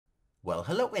Well,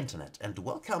 hello Internet, and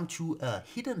welcome to a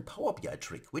hidden Power BI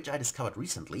trick which I discovered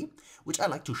recently, which I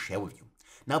like to share with you.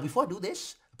 Now before I do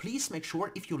this, please make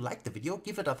sure if you like the video,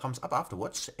 give it a thumbs up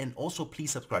afterwards, and also please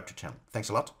subscribe to the channel. Thanks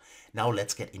a lot. Now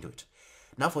let's get into it.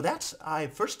 Now for that, I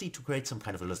first need to create some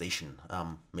kind of visualization,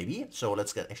 maybe. So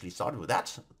let's get actually started with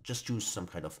that. Just choose some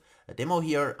kind of a demo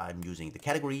here. I'm using the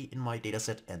category in my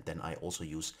dataset, and then I also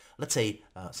use, let's say,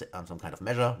 some kind of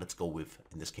measure. Let's go with,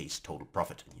 in this case, total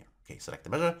profit in here. Okay, select the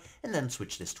measure, and then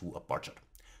switch this to a bar chart.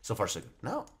 So far so good.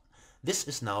 Now, this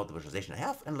is now the visualization I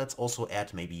have, and let's also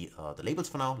add maybe the labels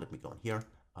for now. Let me go in here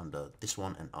under this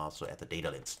one and also add the data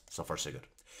links. So far so good.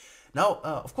 Now,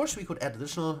 of course, we could add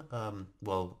additional,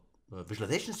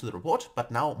 visualizations to the report,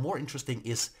 but now more interesting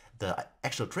is the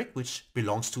actual trick which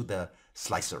belongs to the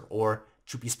slicer, or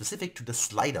to be specific, to the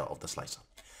slider of the slicer.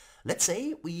 Let's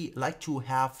say we like to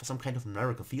have some kind of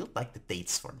numerical field like the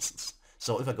dates, for instance.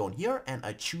 So if I go in here and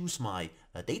I choose my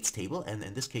dates table, and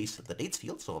in this case the dates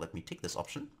field, so let me tick this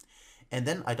option, and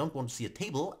then I don't want to see a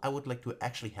table, I would like to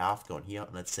actually have, go in here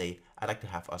and let's say I'd like to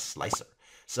have a slicer.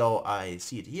 So I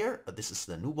see it here, this is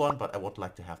the new one, but I would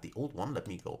like to have the old one. Let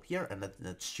me go up here and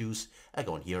let's choose, I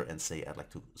go in here and say I'd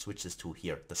like to switch this to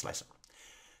here, the slicer.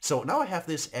 So now I have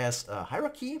this as a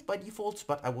hierarchy by default,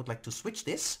 but I would like to switch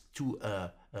this to,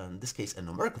 in this case, a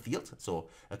numerical field, so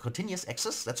a continuous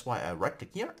axis. That's why I right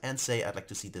click here and say I'd like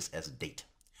to see this as a date.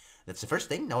 That's the first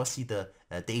thing. Now I see the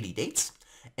daily dates.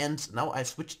 And now I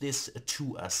switch this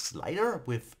to a slider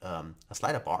with a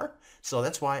slider bar. So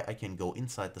that's why I can go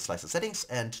inside the slicer settings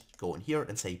and go in here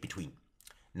and say between.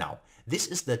 Now, this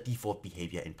is the default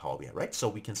behavior in Power BI, right? So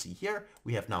we can see here,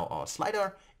 we have now our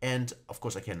slider, and of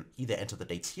course I can either enter the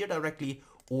dates here directly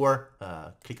or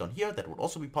click on here, that would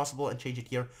also be possible, and change it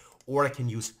here, or I can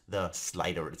use the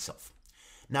slider itself.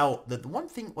 Now, the one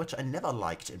thing which I never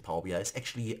liked in Power BI is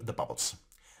actually the bubbles.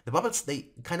 The bubbles, they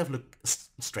kind of look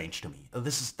strange to me.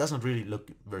 Doesn't really look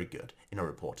very good in a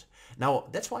report. Now,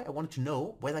 that's why I wanted to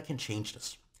know whether I can change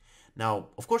this. Now,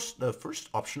 of course, the first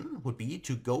option would be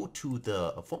to go to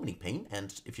the formatting pane,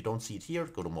 and if you don't see it here,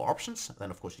 go to more options,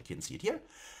 then of course you can see it here.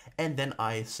 And then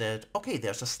I said, okay,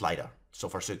 there's a slider. So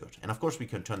far so good. And of course we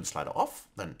can turn the slider off,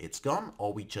 then it's gone,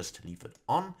 or we just leave it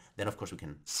on, then of course we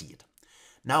can see it.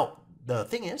 Now, the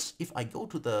thing is, if I go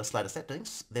to the slider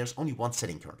settings, there's only one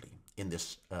setting currently in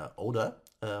this order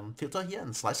filter here in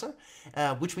the slicer,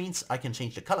 which means I can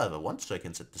change the color if I want. So I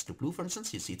can set this to blue, for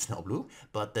instance. You see it's now blue,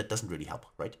 but that doesn't really help,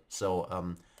 right?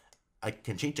 So I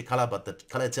can change the color, but the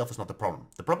color itself is not the problem.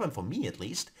 The problem for me, at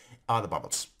least, are the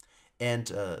bubbles. And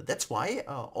that's why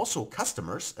also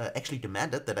customers actually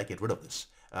demanded that I get rid of this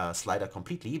slider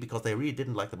completely, because they really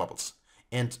didn't like the bubbles.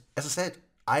 And as I said,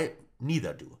 I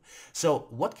neither do. So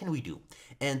what can we do?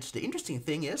 And the interesting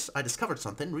thing is, I discovered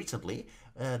something recently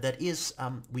that is,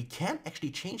 we can actually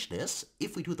change this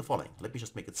if we do the following. Let me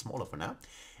just make it smaller for now.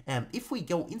 If we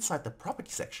go inside the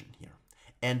property section here,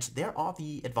 and there are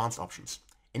the advanced options.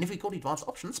 And if we go to advanced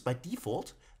options, by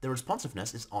default, the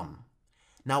responsiveness is on.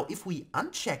 Now, if we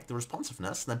uncheck the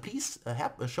responsiveness, then please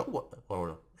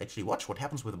watch what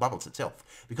happens with the bubbles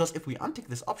itself. Because if we untick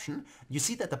this option, you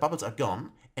see that the bubbles are gone,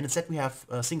 and instead we have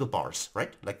single bars,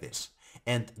 right? Like this.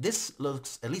 And this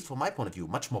looks, at least from my point of view,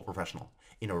 much more professional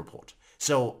in a report.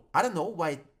 So I don't know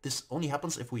why this only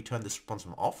happens if we turn this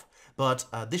responsive off, but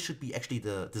this should be actually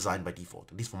the design by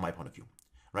default, at least from my point of view.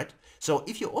 Right? So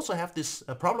if you also have this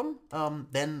problem,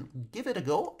 then give it a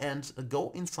go and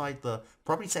go inside the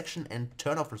property section and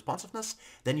turn off responsiveness.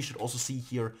 Then you should also see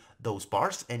here those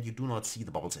bars, and you do not see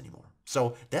the bubbles anymore.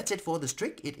 So that's it for this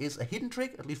trick. It is a hidden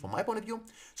trick, at least from my point of view.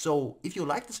 So if you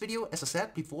like this video, as I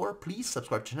said before, please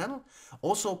subscribe to the channel.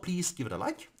 Also, please give it a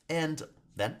like, and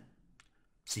then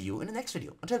see you in the next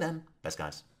video. Until then, best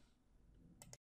guys.